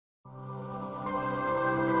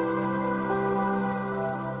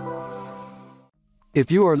If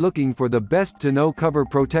you are looking for the best tonneau cover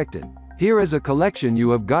protectant, here is a collection you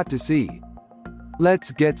have got to see.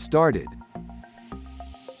 Let's get started.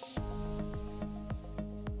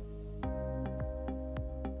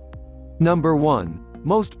 Number 1.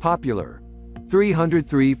 Most popular.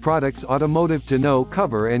 303 Products Automotive Tonneau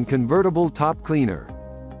Cover and Convertible Top Cleaner.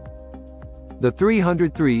 The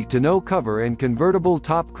 303 Tonneau Cover and Convertible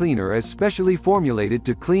Top Cleaner is specially formulated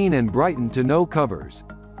to clean and brighten tonneau covers.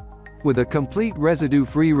 With a complete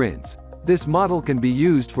residue-free rinse, this model can be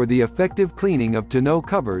used for the effective cleaning of tonneau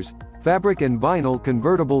covers, fabric and vinyl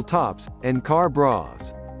convertible tops, and car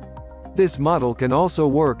bras. This model can also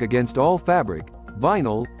work against all fabric,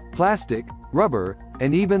 vinyl, plastic, rubber,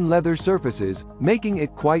 and even leather surfaces, making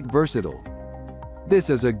it quite versatile. This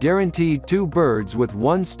is a guaranteed 2 birds with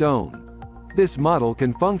 1 stone. This model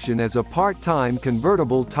can function as a part-time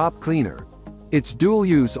convertible top cleaner. Its dual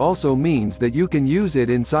use also means that you can use it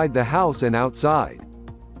inside the house and outside.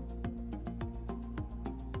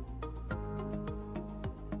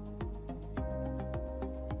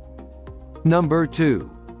 Number 2.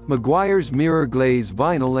 Meguiar's Mirror Glaze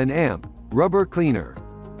Vinyl and Amp Rubber Cleaner.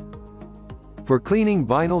 For cleaning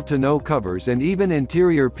vinyl tonneau covers and even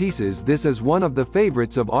interior pieces, this is one of the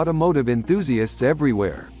favorites of automotive enthusiasts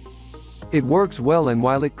everywhere. It works well, and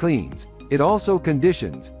while it cleans, it also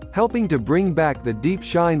conditions, helping to bring back the deep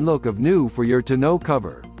shine look of new for your tonneau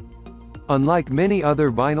cover. Unlike many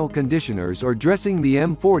other vinyl conditioners or dressing, the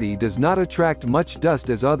M40 does not attract much dust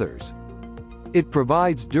as others. It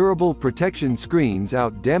provides durable protection, screens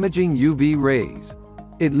out damaging UV rays.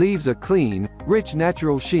 It leaves a clean, rich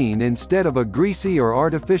natural sheen instead of a greasy or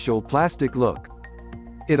artificial plastic look.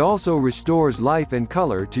 It also restores life and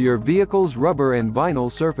color to your vehicle's rubber and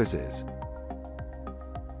vinyl surfaces.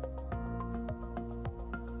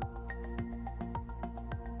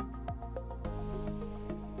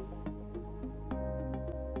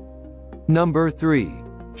 Number 3.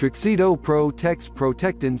 Truxedo Pro-TeX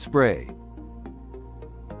Protectant Spray.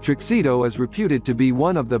 Truxedo is reputed to be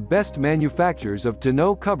one of the best manufacturers of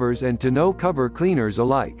tonneau covers and tonneau cover cleaners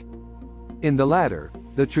alike. In the latter,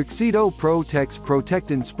 the Truxedo Pro-TeX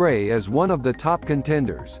Protectant Spray is one of the top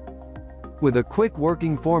contenders. With a quick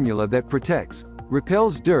working formula that protects,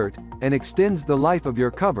 repels dirt, and extends the life of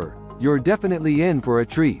your cover, you're definitely in for a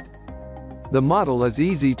treat. The model is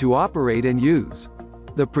easy to operate and use.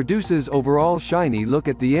 The produces overall shiny look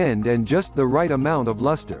at the end and just the right amount of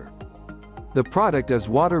luster. The product is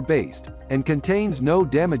water-based, and contains no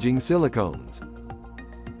damaging silicones.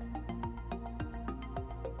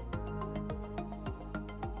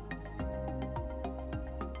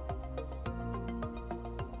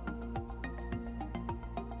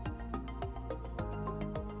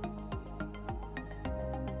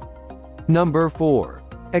 Number 4.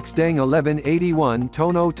 Xtang 1181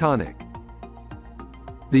 Tonneau Tonic.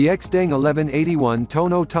 The Xtang 1181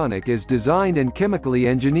 Tonneau Tonic is designed and chemically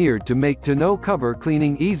engineered to make tonneau cover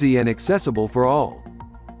cleaning easy and accessible for all.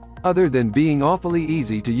 Other than being awfully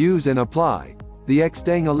easy to use and apply, the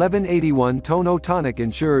Xtang 1181 Tonneau Tonic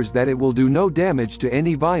ensures that it will do no damage to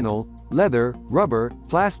any vinyl, leather, rubber,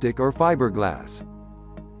 plastic or fiberglass.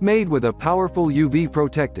 Made with a powerful UV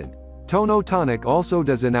protectant, Tonneau Tonic also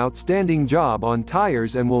does an outstanding job on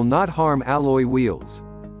tires and will not harm alloy wheels.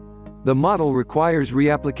 The model requires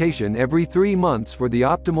reapplication every 3 months for the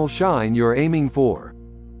optimal shine you're aiming for.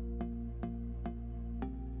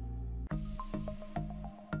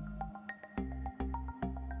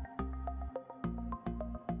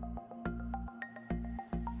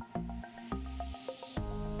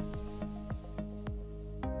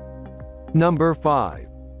 Number 5.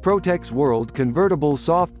 Pro-TeX World Convertible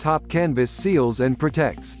Soft Top Canvas Seals and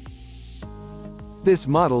Protects. This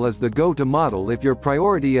model is the go-to model if your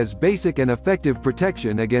priority is basic and effective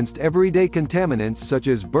protection against everyday contaminants such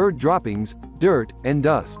as bird droppings, dirt, and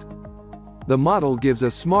dust. The model gives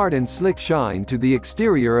a smart and slick shine to the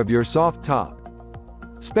exterior of your soft top.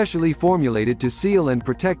 Specially formulated to seal and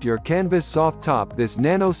protect your canvas soft top, this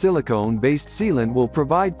nano-silicone-based sealant will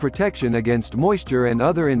provide protection against moisture and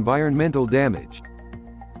other environmental damage.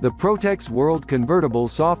 The Pro-TeX World Convertible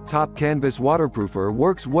Soft Top Canvas Waterproofer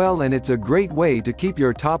works well, and it's a great way to keep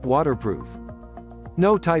your top waterproof.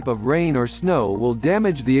 No type of rain or snow will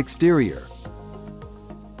damage the exterior.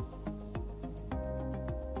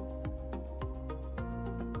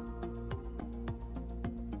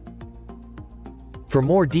 For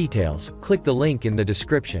more details, click the link in the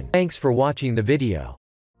description. Thanks for watching the video.